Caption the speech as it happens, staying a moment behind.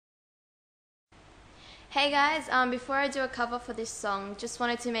Hey guys, before I do a cover for this song, just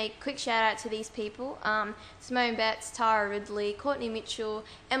wanted to make a quick shout out to these people. Simone Betts, Tara Ridley, Courtney Mitchell,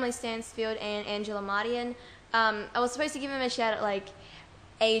 Emily Stansfield and Angela Mardian. I was supposed to give them a shout out like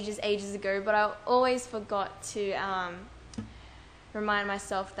ages ago, but I always forgot to remind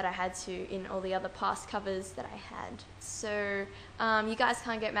myself that I had to in all the other past covers that I had. So you guys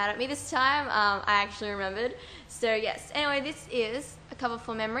can't get mad at me this time. I actually remembered. So yes, anyway, this is a cover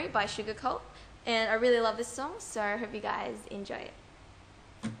for Memory by Sugarcult. And I really love this song, so I hope you guys enjoy it.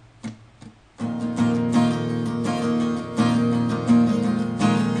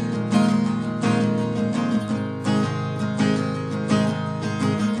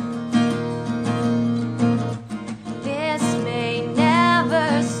 This may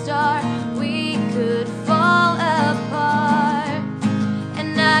never start, we could fall apart,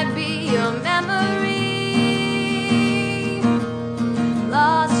 and I'd be your memory,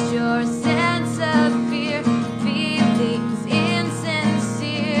 lost your sense of fear, feelings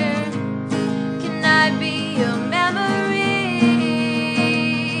insincere. Can I be your memory?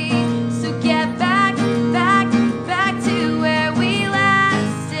 So get back to where we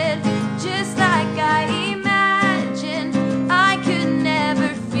lasted, just like I imagined. I could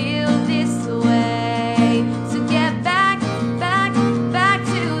never feel this way. So get back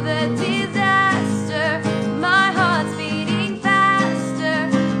to the disaster. My heart's beating faster,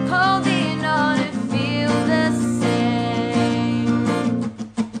 holding on to feel the same.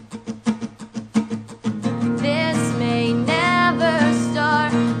 This may never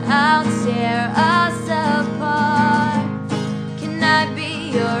start, I'll tear us apart. Can I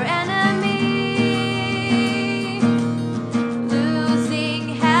be your enemy? Losing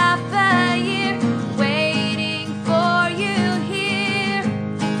half a year, waiting for you here.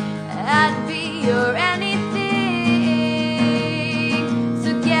 I'd be your anything. So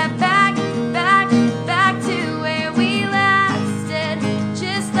get back to where we lasted,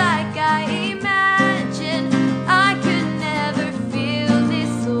 just like I imagined. I could never feel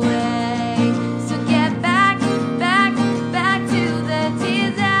this way. So get back to the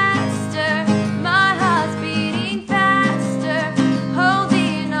disaster. My heart's beating faster,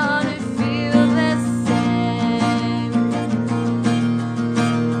 holding on to feel the same.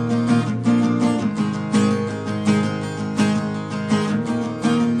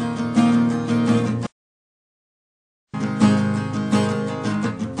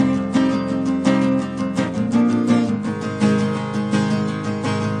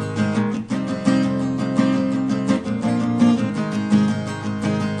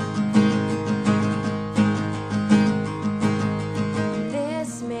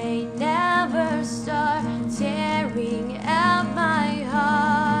 This may never start, tearing at my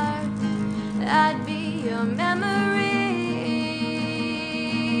heart. I'd be your memory,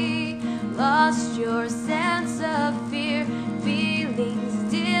 lost your sense of fear, feelings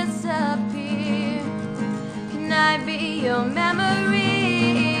disappear. Can I be your memory?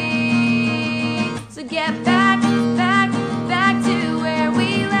 So get back